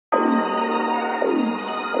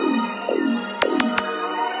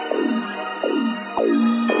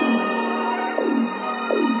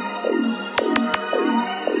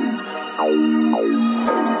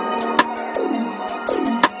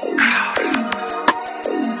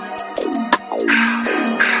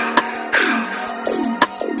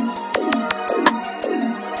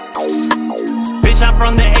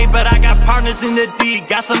from the A, but I got partners in the D.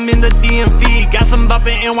 Got some in the DMV, got some up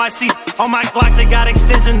in NYC. On my Glock, they got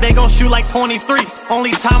extensions, they gon' shoot like 23. Only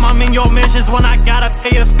time I'm in your mentions when I gotta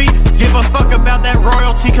pay a fee. Give a fuck about that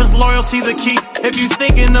royalty, cause loyalty the key. If you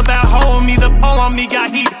thinking about holding me, the pole on me got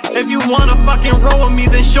heat. If you wanna fucking roll with me,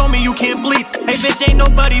 then show me you can't bleed. Hey bitch, ain't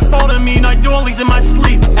nobody folding me, not doilies in my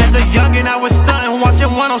sleep. As a youngin', I was stuntin', watching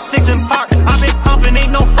 106 in Park. I been pumping, ain't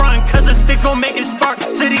no frontin', cause the sticks gon' make it spark.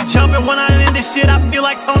 City jumping, when I end this shit, I feel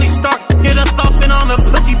like Tony Stark. Get a thumping on the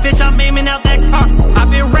pussy, bitch, I'm aiming out that car. I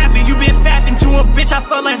been rapping, you been fapping to a bitch I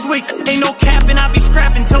felt last week. Ain't no capping, I be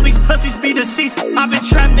scrapping till these pussies be deceased. I been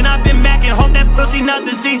trapping, I been macking, hope that pussy not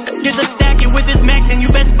diseased. Get the stacking with this max and you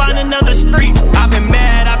best find another street. I been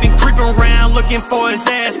mad, I been creeping around looking for his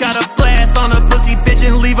ass. Got a blast on a pussy bitch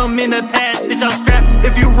and leave him in the past. Bitch, I'm strapped,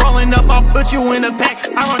 if you rolling up, I'll put you in a pack.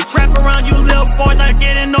 I run trap around you little boys, I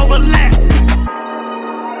get an overlap.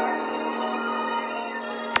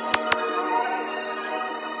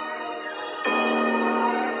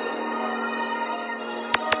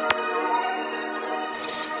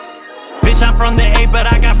 I'm from the A, but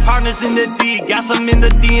I got partners in the D. Got some in the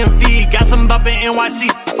DMV, got some up in NYC.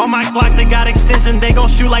 On my Glock, they got extensions, they gon'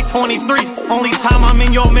 shoot like 23. Only time I'm in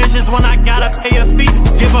your mentions when I gotta pay a fee.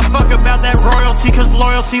 Give a fuck about that royalty, cause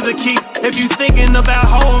loyalty the key. If you thinking about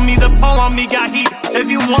holding me, the pole on me got heat. If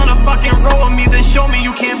you wanna fucking roll with me, then show me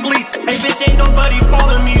you can't bleed. Hey bitch, ain't nobody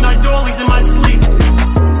following me, not doilies in my sleep.